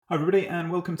Hi everybody and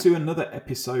welcome to another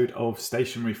episode of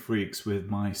Stationary Freaks with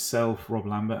myself, Rob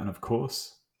Lambert, and of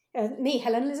course... Me,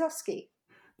 Helen Lizowski.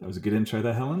 That was a good intro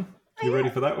there, Helen. You ready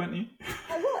for that, weren't you?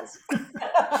 I was.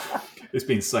 It's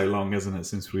been so long, hasn't it,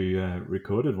 since we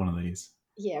recorded one of these?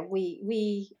 Yeah,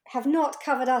 we have not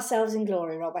covered ourselves in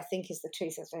glory, Rob, I think is the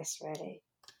truth of this, really.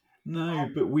 No,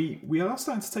 but we are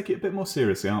starting to take it a bit more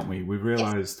seriously, aren't we? We've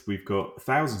realised We've got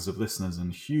thousands of listeners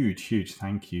and huge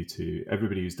thank you to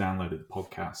everybody who's downloaded the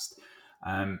podcast.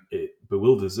 It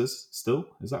bewilders us still.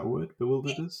 Is that a word?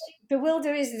 Bewildered us?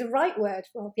 Bewilder is the right word,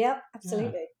 Rob. Yeah,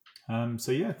 absolutely.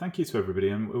 Yeah. Thank you to everybody.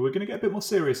 And we're going to get a bit more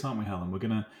serious, aren't we, Helen? We're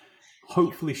going to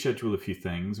hopefully schedule a few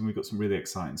things, and we've got some really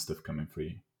exciting stuff coming for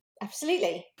you.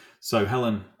 Absolutely. So,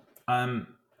 Helen,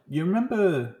 you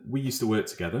remember we used to work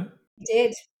together? We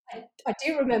did. I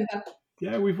do remember.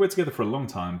 Yeah, we've worked together for a long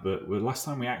time, but the last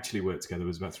time we actually worked together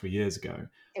was about 3 years ago.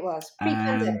 It was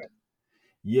pre-pandemic.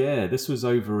 Yeah, this was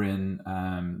over in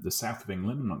the south of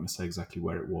England. I'm not going to say exactly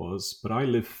where it was, but I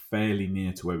live fairly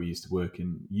near to where we used to work.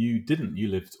 And you didn't. You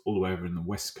lived all the way over in the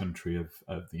West Country of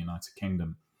the United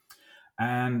Kingdom.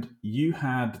 And you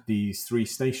had these 3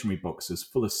 stationery boxes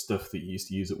full of stuff that you used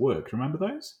to use at work. Remember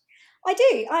those? I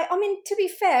do. I mean, to be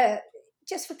fair,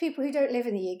 just for people who don't live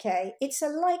in the UK, it's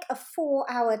like a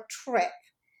 4-hour trip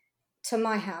to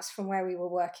my house from where we were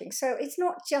working. So it's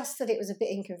not just that it was a bit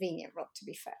inconvenient, Rob, to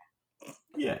be fair.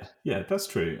 Yeah, that's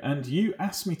true. And you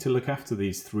asked me to look after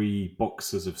these 3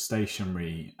 boxes of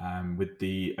stationery with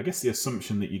the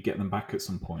assumption that you get them back at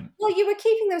some point. Well, you were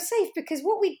keeping them safe because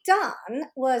what we'd done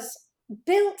was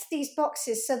built these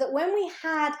boxes so that when we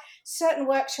had certain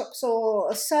workshops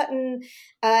or certain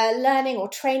learning or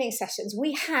training sessions,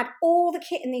 we had all the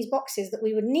kit in these boxes that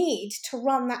we would need to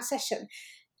run that session.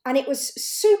 And it was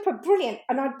super brilliant.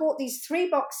 And I bought these 3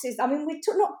 boxes. I mean,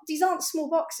 these aren't small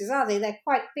boxes, are they? They're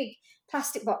quite big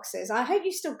plastic boxes. I hope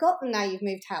you've still got them now you've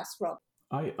moved house, Rob.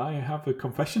 I have a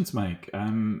confession to make.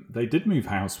 They did move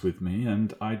house with me,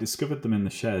 and I discovered them in the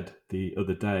shed the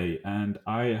other day, and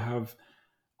I have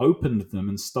opened them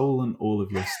and stolen all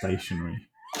of your stationery.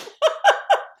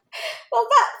 Well,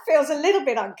 that feels a little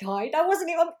bit unkind.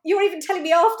 You were even telling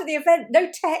me after the event, no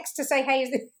text to say, hey, is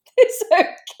this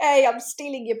okay? I'm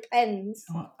stealing your pens.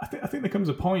 Well, I think there comes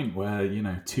a point where,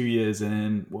 2 years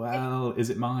in, well,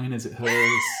 is it mine? Is it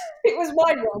hers? It was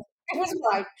mine, Rob. It was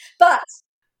mine. But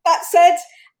that said,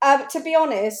 to be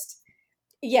honest,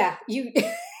 yeah,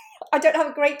 I don't have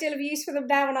a great deal of use for them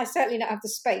now, and I certainly don't have the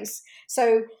space.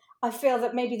 So I feel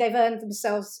that maybe they've earned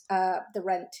themselves the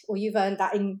rent, or you've earned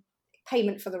that in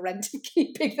payment for the rent of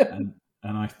keeping them.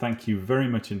 And I thank you very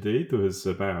much indeed. There was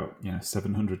about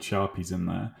 700 Sharpies in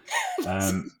there,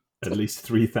 at least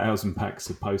 3,000 packs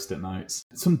of Post-it notes,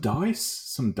 some dice,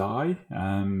 some dye,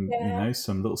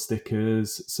 some little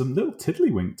stickers, some little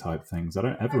tiddlywink type things. I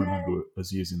don't ever remember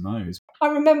us using those. I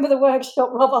remember the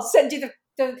workshop, Rob. I'll send you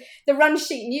the run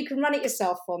sheet, and you can run it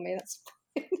yourself for me. That's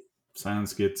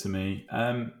Sounds good to me.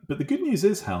 But the good news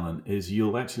is, Helen, is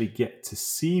you'll actually get to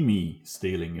see me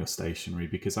stealing your stationery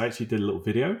because I actually did a little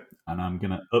video and I'm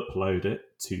going to upload it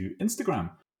to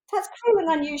Instagram. That's cruel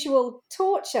and unusual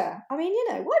torture. I mean,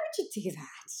 why would you do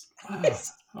that? Well,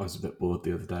 I was a bit bored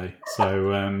the other day.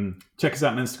 So check us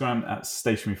out on Instagram at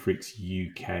Stationary Freaks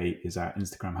UK is our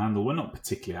Instagram handle. We're not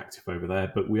particularly active over there,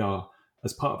 but we are,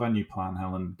 as part of our new plan,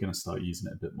 Helen, going to start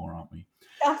using it a bit more, aren't we?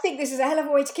 I think this is a hell of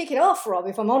a way to kick it off, Rob,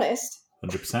 if I'm honest.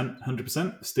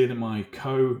 100%. Stealing my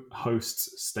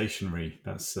co-host's stationery.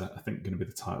 That's, I think, going to be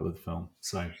the title of the film.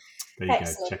 So there you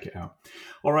go. Check it out.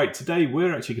 All right. Today,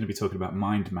 we're actually going to be talking about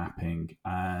mind mapping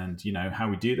and, how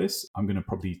we do this. I'm going to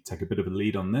probably take a bit of a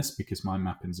lead on this because mind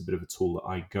mapping is a bit of a tool that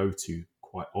I go to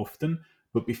quite often.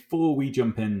 But before we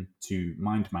jump into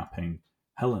mind mapping,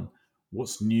 Helen,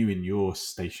 what's new in your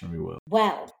stationery world?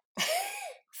 Well,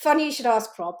 funny you should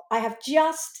ask, Rob. I have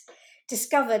just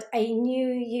discovered a new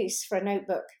use for a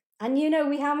notebook. And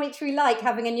how much we like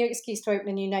having a new excuse to open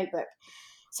a new notebook.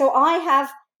 So I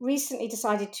have recently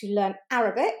decided to learn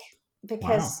Arabic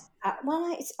because,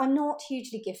 I'm not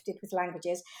hugely gifted with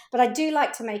languages, but I do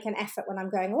like to make an effort when I'm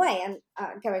going away and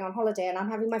going on holiday. And I'm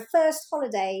having my first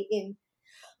holiday in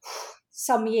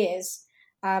some years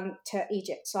to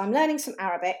Egypt. So I'm learning some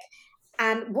Arabic.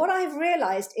 And what I've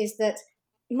realized is that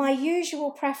my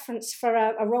usual preference for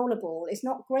a rollerball is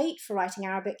not great for writing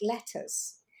Arabic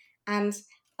letters. And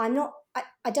I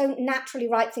don't naturally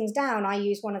write things down. I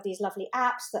use one of these lovely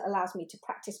apps that allows me to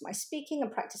practice my speaking and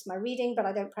practice my reading, but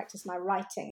I don't practice my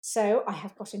writing. So I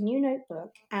have got a new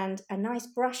notebook and a nice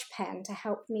brush pen to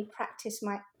help me practice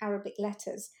my Arabic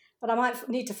letters. But I might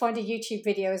need to find a YouTube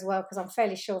video as well because I'm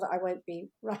fairly sure that I won't be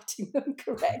writing them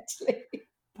correctly.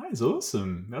 That is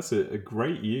awesome. That's a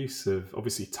great use of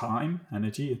obviously time,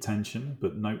 energy, attention,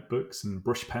 but notebooks and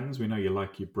brush pens. We know you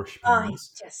like your brush I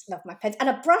pens. just love my pens. And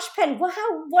a brush pen, well,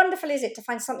 how wonderful is it to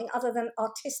find something other than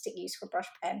artistic use for a brush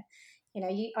pen?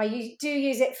 Do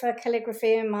use it for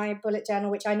calligraphy in my bullet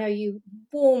journal, which I know you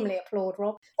warmly applaud,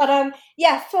 Rob. But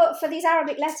yeah, for these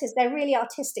Arabic letters, they're really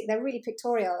artistic, they're really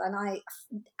pictorial, and I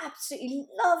absolutely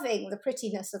loving the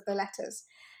prettiness of the letters.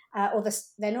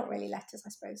 They're not really letters, I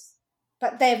suppose,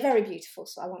 but they're very beautiful.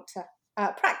 So I want to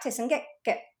practice and get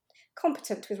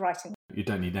competent with writing. You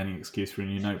don't need any excuse for a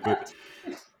new notebook.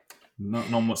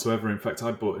 None whatsoever. In fact,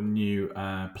 I bought a new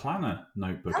planner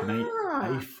notebook, an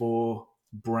A4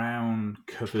 brown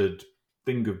covered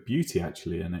thing of beauty,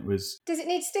 actually, and it was... Does it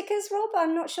need stickers, Rob?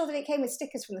 I'm not sure that it came with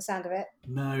stickers from the sound of it.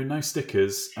 No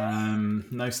stickers.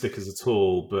 No stickers at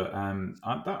all, but I'm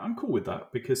cool with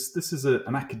that because this is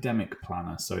an academic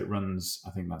planner, so it runs,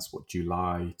 I think that's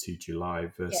July to July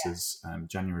versus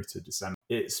January to December.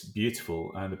 It's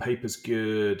beautiful. The paper's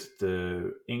good.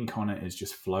 The ink on it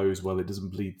just flows well. It doesn't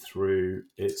bleed through.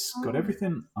 It's got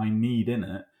everything I need in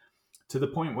it, to the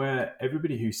point where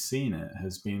everybody who's seen it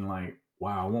has been like,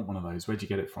 wow, I want one of those. Where'd you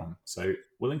get it from? So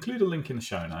we'll include a link in the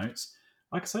show notes.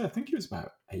 Like I say, I think it was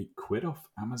about £8 off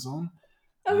Amazon.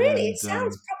 Oh, really? It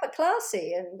sounds proper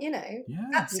classy, and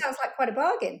that sounds like quite a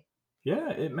bargain. Yeah,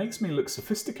 it makes me look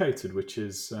sophisticated, which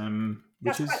is quite an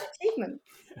achievement.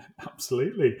 Yeah,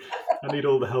 absolutely. I need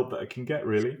all the help that I can get,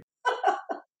 really.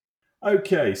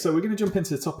 Okay, so we're going to jump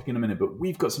into the topic in a minute, but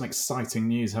we've got some exciting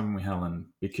news, haven't we,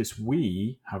 Helen? Because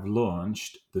we have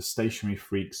launched the Stationery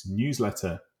Freaks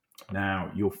newsletter.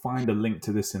 Now, you'll find a link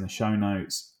to this in the show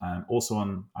notes, also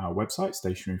on our website,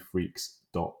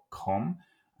 stationeryfreaks.com.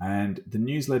 And the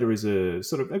newsletter is a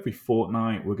sort of every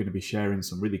fortnight, we're going to be sharing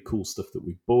some really cool stuff that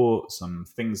we've bought, some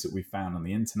things that we found on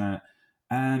the internet,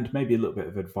 and maybe a little bit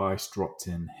of advice dropped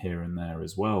in here and there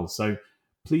as well. So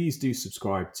please do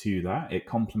subscribe to that. It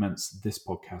complements this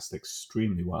podcast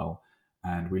extremely well,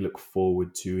 and we look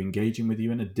forward to engaging with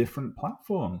you in a different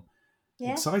platform.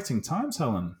 Yeah. Exciting times,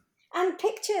 Helen. And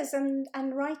pictures and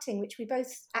writing, which we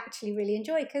both actually really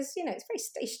enjoy because, it's very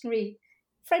stationery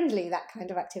friendly, that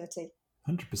kind of activity.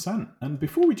 100%. And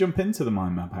before we jump into the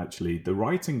mind map, actually, the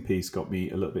writing piece got me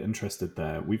a little bit interested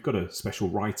there. We've got a special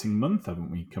writing month,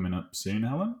 haven't we, coming up soon,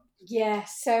 Helen? Yeah,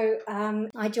 so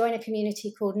I join a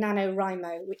community called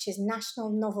NaNoWriMo, which is National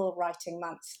Novel Writing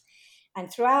Month.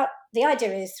 And the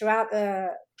idea is throughout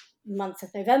the month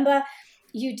of November,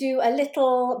 you do a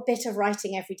little bit of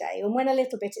writing every day. And when a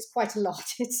little bit, it's quite a lot.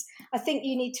 I think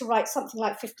you need to write something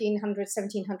like 1,500,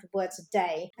 1,700 words a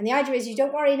day. And the idea is you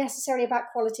don't worry necessarily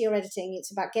about quality or editing.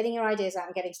 It's about getting your ideas out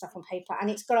and getting stuff on paper. And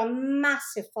it's got a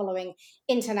massive following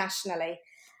internationally.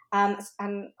 And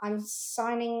I'm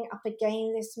signing up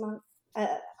again this month.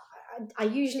 I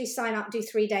usually sign up, do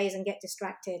 3 days and get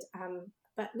distracted.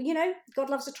 But, God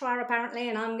loves a trier apparently,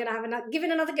 and I'm going to give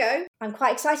it another go. I'm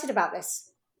quite excited about this.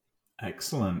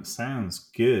 Excellent. Sounds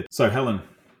good. So, Helen,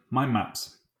 mind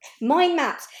maps. Mind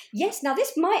maps. Yes, now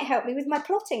this might help me with my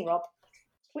plotting, Rob,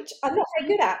 which I'm not very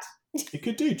good at. It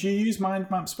could do. Do you use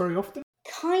mind maps very often?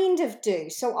 Kind of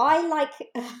do. So I like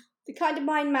the kind of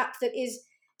mind map that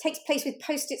takes place with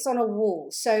Post-its on a wall.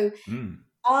 So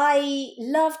I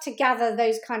love to gather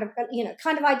those kind of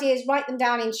ideas, write them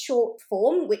down in short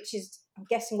form, which is, I'm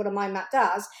guessing, what a mind map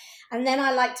does. And then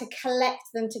I like to collect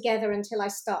them together until I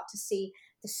start to see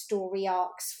the story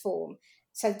arcs form.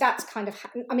 So that's kind of,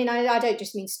 I don't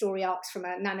just mean story arcs from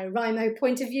a NaNoWriMo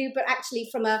point of view, but actually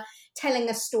from a telling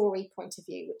a story point of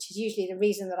view, which is usually the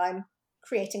reason that I'm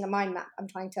creating a mind map. I'm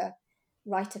trying to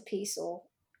write a piece or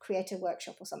create a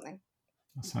workshop or something.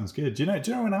 That sounds good. Do you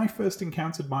know when I first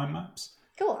encountered mind maps?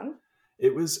 Go on.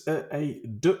 It was at a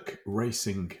duck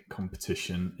racing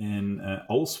competition in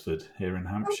Alresford here in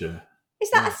Hampshire.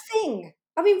 Is that a thing?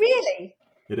 Really?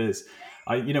 It is.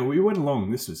 We went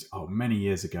along, this was many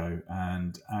years ago,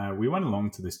 and we went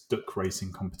along to this duck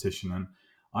racing competition, and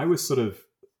I was sort of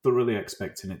thoroughly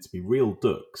expecting it to be real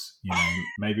ducks,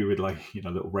 maybe with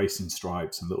little racing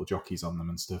stripes and little jockeys on them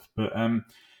and stuff. But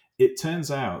it turns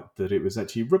out that it was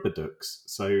actually rubber ducks.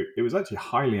 So it was actually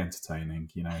highly entertaining,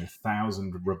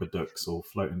 1,000 rubber ducks all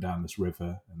floating down this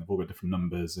river, and they've all got different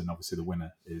numbers, and obviously the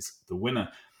winner is the winner.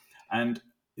 And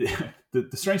the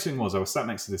strange thing was I was sat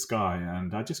next to this guy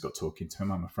and I just got talking to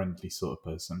him. I'm a friendly sort of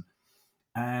person.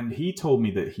 And he told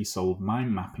me that he sold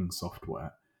mind mapping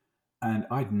software. And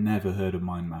I'd never heard of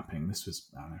mind mapping. This was,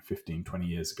 15, 20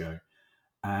 years ago.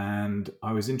 And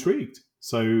I was intrigued.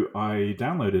 So I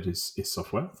downloaded his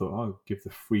software. Thought I'll give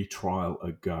the free trial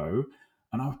a go.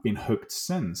 And I've been hooked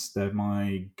since. They're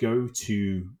my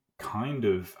go-to kind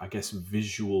of,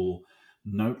 visual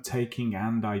note-taking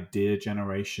and idea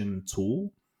generation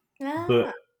tool. Ah,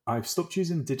 But I've stopped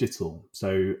using digital,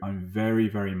 so I'm very,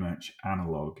 very much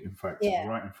analog. In fact, yeah.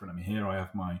 right in front of me here, I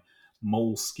have my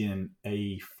Moleskine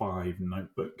A5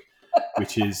 notebook,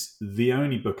 which is the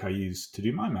only book I use to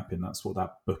do mind mapping. That's what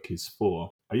that book is for.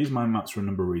 I use mind maps for a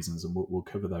number of reasons, and we'll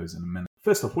cover those in a minute.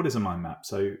 First off, what is a mind map?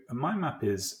 So a mind map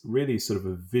is really sort of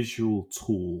a visual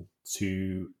tool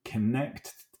to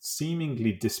connect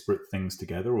seemingly disparate things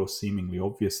together or seemingly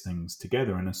obvious things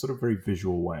together in a sort of very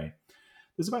visual way.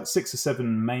 There's about 6 or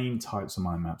 7 main types of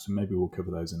mind maps, and maybe we'll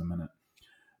cover those in a minute.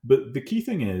 But the key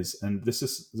thing is, and this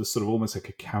is sort of almost like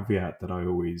a caveat that I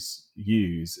always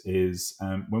use, is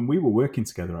when we were working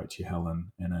together, actually,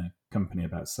 Helen, in a company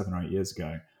about 7 or 8 years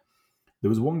ago, there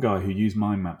was one guy who used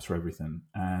mind maps for everything,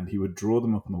 and he would draw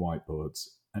them up on the whiteboards,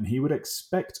 and he would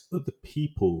expect other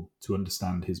people to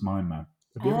understand his mind map.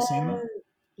 Have you ever seen that?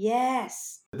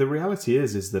 Yes. The reality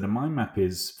is that a mind map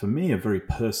is, for me, a very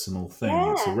personal thing.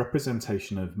 Yeah. It's a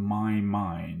representation of my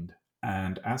mind.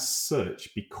 And as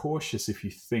such, be cautious if you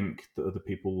think that other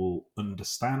people will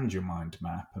understand your mind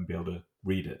map and be able to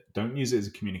read it. Don't use it as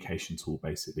a communication tool,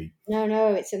 basically.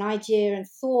 No, it's an idea and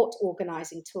thought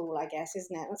organizing tool, I guess,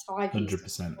 isn't it? That's how I've used it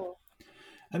 100%. before.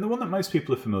 And the one that most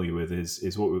people are familiar with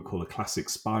is what we would call a classic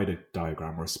spider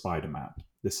diagram or a spider map.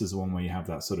 This is the one where you have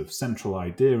that sort of central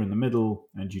idea in the middle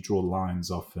and you draw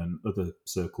lines off and other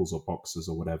circles or boxes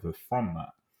or whatever from that.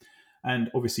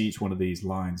 And obviously each one of these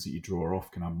lines that you draw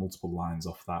off can have multiple lines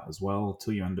off that as well,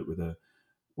 till you end up with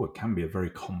what can be a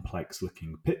very complex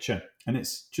looking picture. And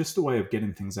it's just a way of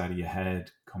getting things out of your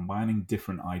head, combining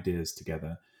different ideas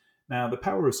together. Now, the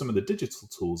power of some of the digital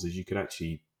tools is you could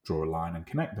actually draw a line and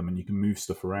connect them, and you can move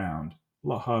stuff around. A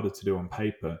lot harder to do on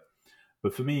paper.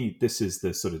 But for me, this is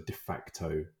the sort of de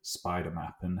facto spider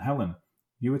map. And Helen,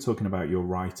 you were talking about your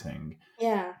writing.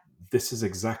 Yeah. This is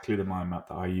exactly the mind map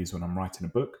that I use when I'm writing a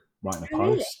book, writing a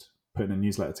post, really? putting a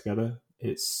newsletter together.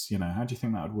 It's, how do you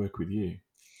think that would work with you?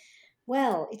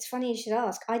 Well, it's funny you should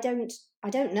ask. I don't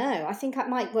know. I think that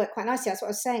might work quite nicely. That's what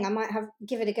I was saying. I might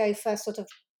give it a go first, sort of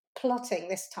plotting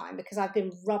this time, because I've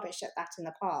been rubbish at that in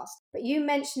the past. But you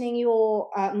mentioning your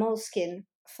Moleskine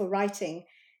for writing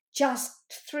just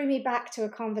threw me back to a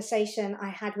conversation I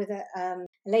had with a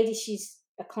lady. She's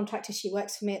a contractor. She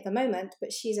works for me at the moment,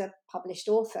 but she's a published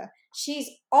author. She's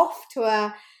off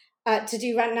to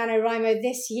do NaNoWriMo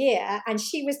this year, and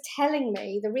she was telling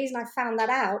me, the reason I found that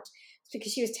out is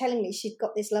because she was telling me she'd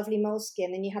got this lovely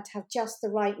Moleskine and you had to have just the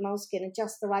right Moleskine and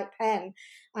just the right pen.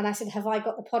 And I said, have I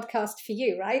got the podcast for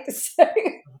you, right? So,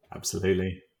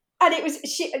 absolutely. And it was,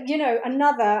 she,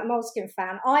 another Moleskine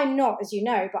fan. I'm not, as you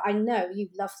know, but I know you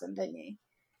love them, don't you?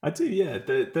 I do, yeah.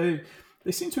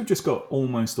 They seem to have just got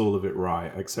almost all of it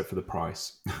right, except for the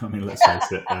price. I mean, let's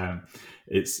face it,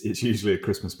 it's usually a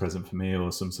Christmas present for me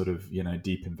or some sort of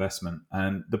deep investment.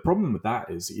 And the problem with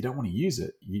that is that you don't want to use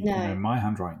it. My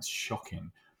handwriting's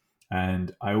shocking,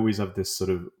 and I always have this sort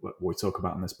of what we talk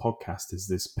about on this podcast is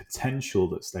this potential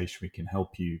that stationery can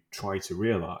help you try to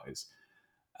realize.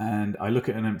 And I look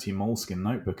at an empty Moleskine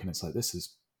notebook, and it's like, this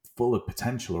is full of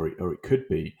potential, or it could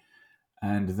be.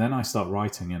 And then I start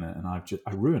writing in it, and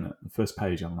I ruin it. The first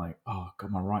page, I'm like, oh God,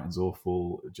 my writing's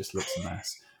awful. It just looks a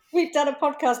mess. We've done a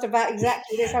podcast about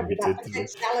exactly this, about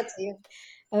potentiality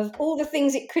of all the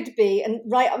things it could be, and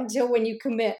right up until when you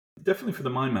commit. Definitely for the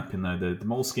mind mapping, though, the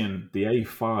Moleskine, the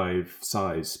A5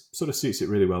 size sort of suits it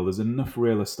really well. There's enough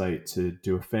real estate to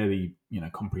do a fairly,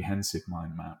 comprehensive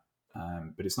mind map,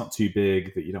 but it's not too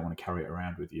big that you don't want to carry it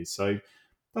around with you. So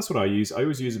that's what I use. I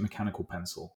always use a mechanical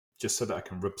pencil, just so that I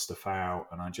can rub stuff out,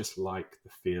 and I just like the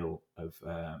feel of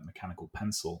mechanical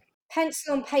pencil.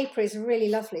 Pencil on paper is really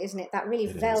lovely, isn't it? That really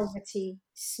velvety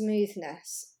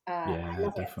smoothness. Yeah, I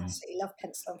love definitely. it. I absolutely love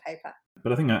pencil on paper.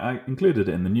 But I think I included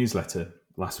it in the newsletter.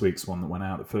 Last week's one that went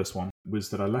out, the first one, was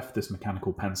that I left this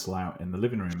mechanical pencil out in the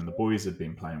living room, and the boys had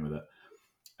been playing with it.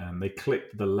 And they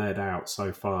clipped the lead out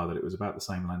so far that it was about the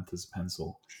same length as a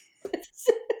pencil.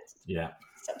 Yeah.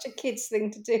 Such a kid's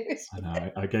thing to do. I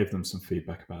know. I gave them some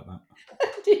feedback about that.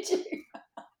 Did you?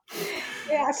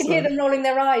 Yeah, I can hear them rolling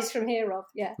their eyes from here off.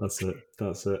 Yeah. That's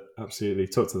it. Absolutely.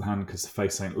 Talk to the hand because the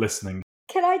face ain't listening.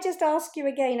 Can I just ask you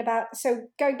again about, so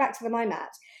going back to the mind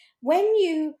maps, when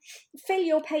you fill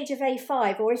your page of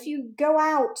A5, or if you go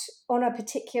out on a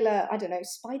particular, I don't know,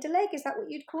 spider leg, is that what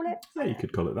you'd call it? Yeah, you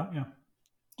could call it that, yeah.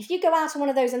 If you go out on one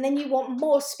of those and then you want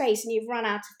more space and you've run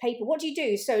out of paper, what do you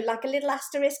do? So like a little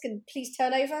asterisk and please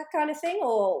turn over kind of thing?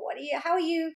 Or how are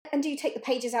you, and do you take the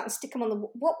pages out and stick them on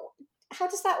how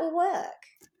does that all work?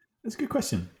 That's a good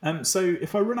question. So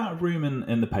if I run out of room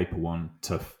in the paper one,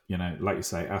 tough, like you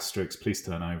say, asterisk, please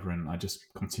turn over, and I just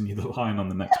continue the line on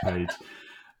the next page.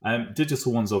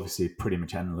 Digital one's obviously pretty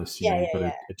much endless. Yeah, You've got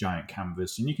yeah, a giant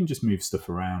canvas, and you can just move stuff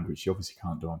around, which you obviously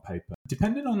can't do on paper.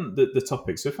 Depending on the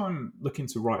topic. So if I'm looking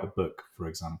to write a book, for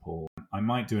example, I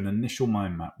might do an initial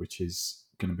mind map, which is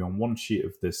going to be on one sheet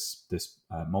of this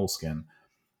Moleskine.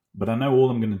 But I know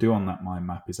all I'm going to do on that mind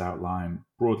map is outline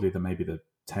broadly maybe the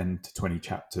 10 to 20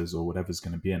 chapters or whatever's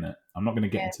going to be in it. I'm not going to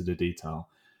get yeah. into the detail.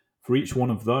 For each one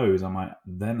of those, I might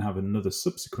then have another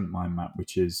subsequent mind map,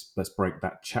 which is let's break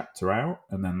that chapter out,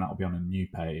 and then that'll be on a new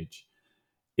page.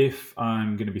 If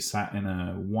I'm going to be sat in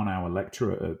a 1 hour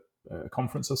lecture at a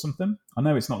conference or something, I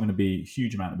know it's not going to be a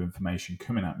huge amount of information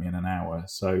coming at me in an hour,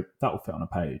 so that'll fit on a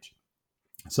page.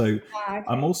 So Okay.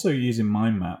 I'm also using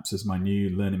mind maps as my new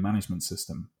learning management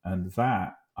system. And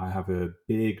that I have a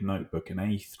big notebook, an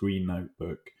A3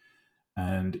 notebook,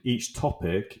 and each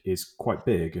topic is quite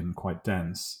big and quite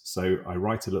dense. So I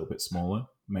write a little bit smaller,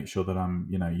 make sure that I'm,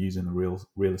 using the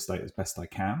real estate as best I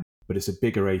can. But it's a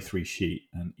bigger A3 sheet,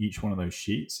 and each one of those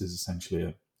sheets is essentially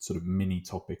a sort of mini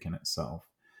topic in itself.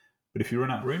 But if you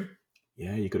run out of room,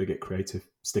 yeah, you've got to get creative.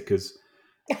 Stickers,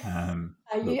 I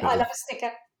little love bit a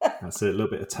sticker. that's it. A little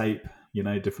bit of tape,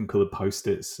 different coloured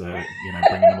post-its,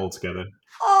 bringing them all together.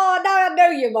 Oh, now I know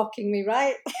you're mocking me,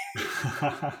 right?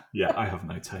 Yeah, I have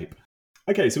no tape.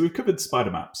 Okay, so we've covered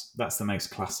spider maps. That's the most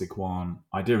classic one.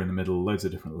 Idea in the middle, loads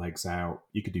of different legs out.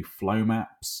 You could do flow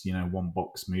maps, one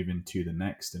box moving to the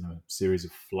next in a series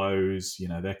of flows.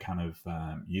 They're kind of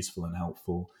useful and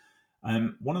helpful.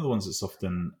 One of the ones that's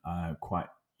often quite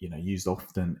used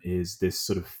often is this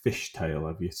sort of fishtail.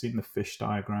 Have you seen the fish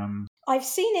diagram? I've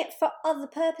seen it for other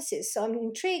purposes, so I'm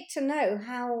intrigued to know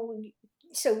how.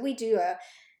 So we do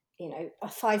a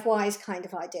 5 whys kind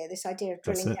of idea. This idea of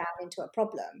drilling down into a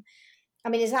problem. I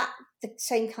mean, is that the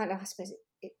same kind of? I suppose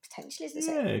it potentially is the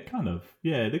same. Yeah, kind of.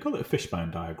 Yeah, they call it a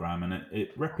fishbone diagram, and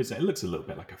it represents. It looks a little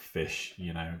bit like a fish,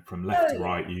 from left to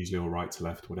right, usually, or right to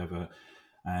left, whatever.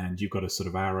 And you've got a sort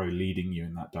of arrow leading you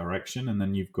in that direction, and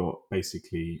then you've got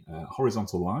basically a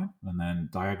horizontal line, and then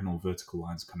diagonal vertical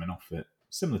lines coming off it,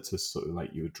 similar to sort of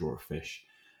like you would draw a fish.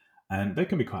 And they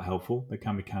can be quite helpful. They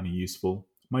can be kind of useful.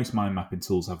 Most mind mapping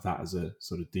tools have that as a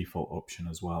sort of default option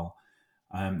as well.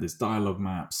 There's dialogue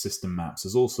maps, system maps.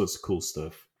 There's all sorts of cool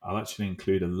stuff. I'll actually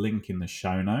include a link in the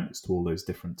show notes to all those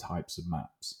different types of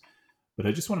maps. But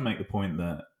I just want to make the point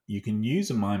that you can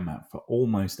use a mind map for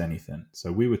almost anything.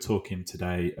 So we were talking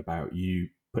today about you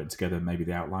putting together maybe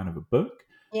the outline of a book.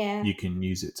 Yeah. You can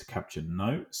use it to capture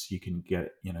notes. You can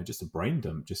get, just a brain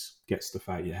dump, just get stuff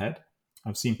out of your head.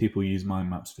 I've seen people use mind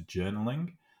maps for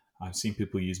journaling. I've seen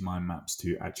people use mind maps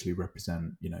to actually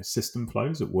represent, system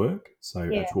flows at work. So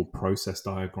actual process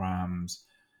diagrams.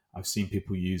 I've seen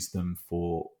people use them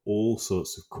for all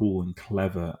sorts of cool and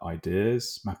clever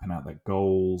ideas, mapping out their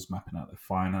goals, mapping out their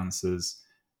finances,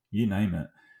 you name it.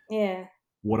 Yeah.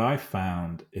 What I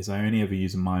found is I only ever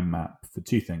use a mind map for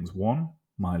two things. One,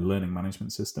 my learning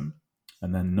management system.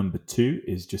 And then number two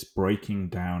is just breaking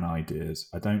down ideas.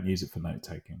 I don't use it for note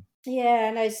taking.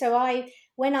 Yeah, no. So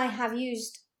when I have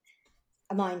used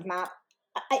a mind map,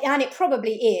 and it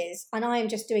probably is, and I am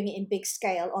just doing it in big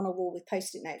scale on a wall with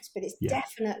post-it notes, but it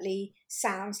definitely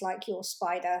sounds like your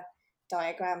spider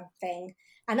diagram thing.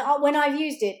 And when I've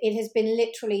used it, it has been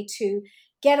literally to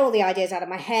get all the ideas out of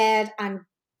my head and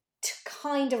to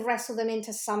kind of wrestle them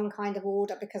into some kind of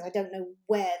order because I don't know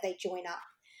where they join up.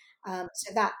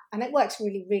 And it works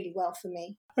really, really well for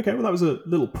me. Okay, well, that was a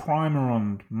little primer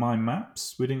on mind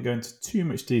maps. We didn't go into too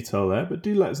much detail there, but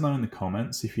do let us know in the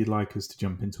comments if you'd like us to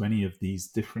jump into any of these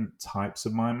different types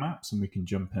of mind maps, and we can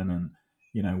jump in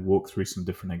and, walk through some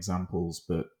different examples.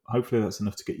 But hopefully that's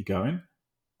enough to get you going.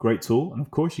 Great tool. And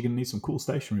of course, you're going to need some cool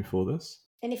stationery for this.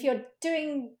 And if you're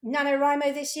doing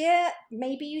NaNoWriMo this year,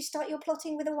 maybe you start your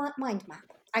plotting with a mind map.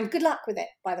 And good luck with it,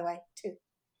 by the way, too.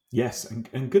 Yes,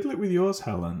 and good luck with yours,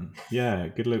 Helen. Yeah,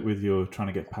 good luck with your trying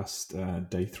to get past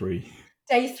day 3.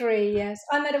 Day 3, yes.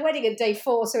 I'm at a wedding at day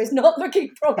 4, so it's not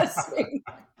looking promising.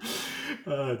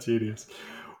 Genius.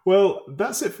 Well,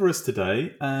 that's it for us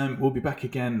today. We'll be back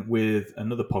again with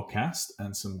another podcast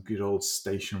and some good old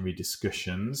stationery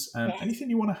discussions. Anything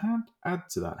you want to add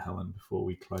to that, Helen, before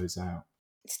we close out?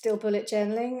 Still bullet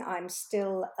journaling. I'm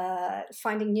still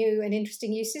finding new and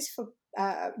interesting uses for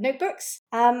notebooks.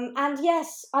 And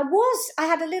yes, I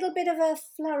had a little bit of a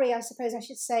flurry, I suppose I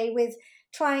should say, with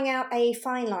trying out a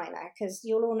fine liner, because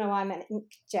you'll all know I'm an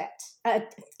inkjet,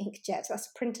 that's a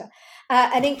printer,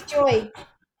 an Inkjoy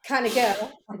kind of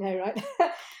girl. I know, right?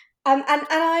 And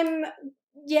I'm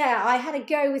yeah, I had a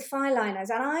go with Fireliners,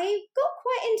 and I got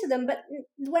quite into them. But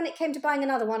when it came to buying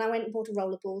another one, I went and bought a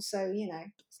rollerball. So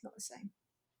it's not the same.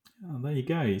 Oh, there you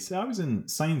go. So I was in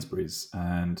Sainsbury's,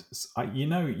 and you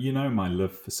know my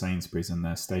love for Sainsbury's and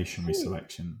their stationery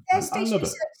selection. Their I love stationery it.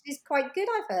 selection is quite good,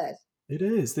 I've heard. It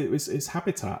is. It's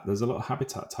Habitat. There's a lot of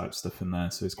Habitat type stuff in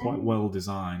there, so it's quite well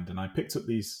designed. And I picked up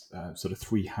these sort of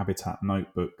 3 Habitat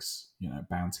notebooks,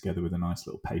 bound together with a nice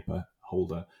little paper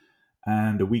holder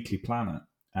and a weekly planner.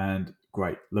 And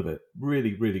great, love it.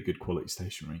 Really, really good quality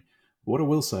stationery. What I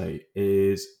will say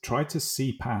is try to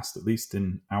see past, at least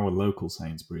in our local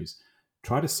Sainsbury's,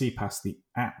 try to see past the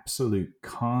absolute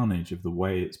carnage of the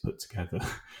way it's put together.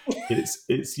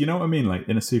 it's you know what I mean? Like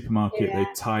in a supermarket, they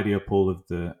tidy up all of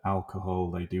the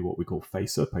alcohol. They do what we call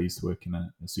face up. I used to work in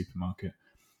a supermarket,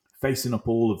 facing up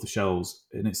all of the shelves,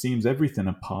 and it seems everything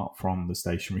apart from the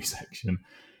stationery section,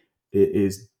 it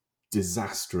is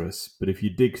disastrous. But if you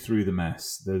dig through the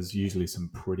mess, there's usually some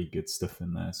pretty good stuff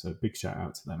in there. So big shout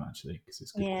out to them actually, because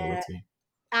it's good quality.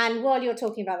 And while you're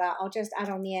talking about that, I'll just add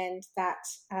on the end that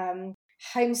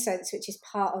HomeSense, which is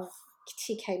part of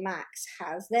TK Maxx,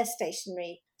 has their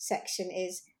stationery section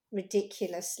is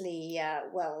ridiculously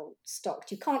well stocked.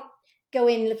 You can't go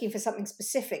in looking for something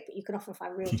specific, but you can often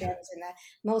find real gems in there.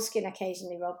 Moleskine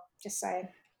occasionally, Rob, just saying.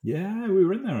 Yeah, we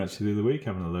were in there actually the other week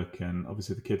having a look, and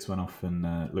obviously the kids went off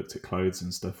and looked at clothes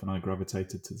and stuff, and I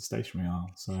gravitated to the stationery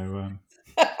aisle. So,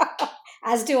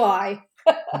 as do I.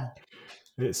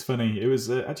 It's funny. It was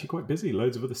actually quite busy.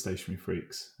 Loads of other stationery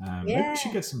freaks. Maybe we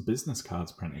should get some business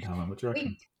cards printed, Helen. What do you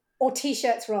reckon? Or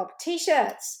T-shirts, Rob.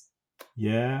 T-shirts.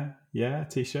 Yeah,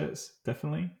 T-shirts,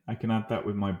 definitely. I can add that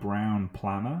with my brown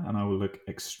planner, and I will look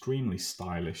extremely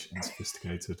stylish and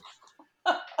sophisticated.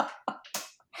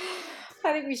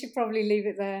 I think we should probably leave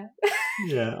it there.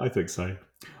 Yeah, I think so.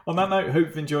 On that note, hope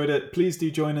you've enjoyed it. Please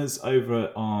do join us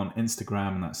over on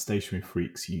Instagram, and that's Stationery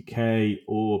Freaks UK.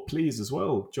 Or please as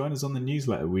well, join us on the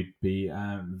newsletter. We'd be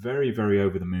very, very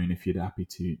over the moon if you'd happy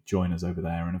to join us over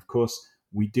there. And of course,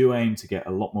 we do aim to get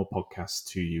a lot more podcasts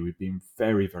to you. We've been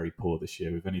very, very poor this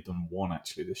year. We've only done one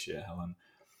actually this year, Helen.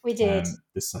 We did.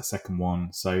 This is our second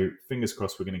one. So fingers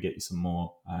crossed we're going to get you some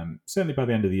more. Certainly by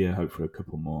the end of the year, hopefully a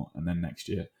couple more. And then next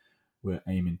year, we're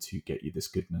aiming to get you this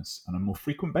goodness on a more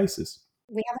frequent basis.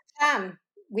 We have a plan.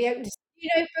 We opened a new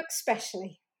notebook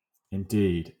specially.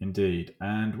 Indeed.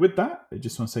 And with that, I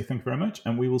just want to say thank you very much,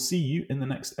 and we will see you in the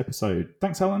next episode.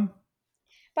 Thanks, Helen.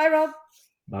 Bye, Rob.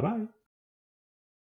 Bye-bye.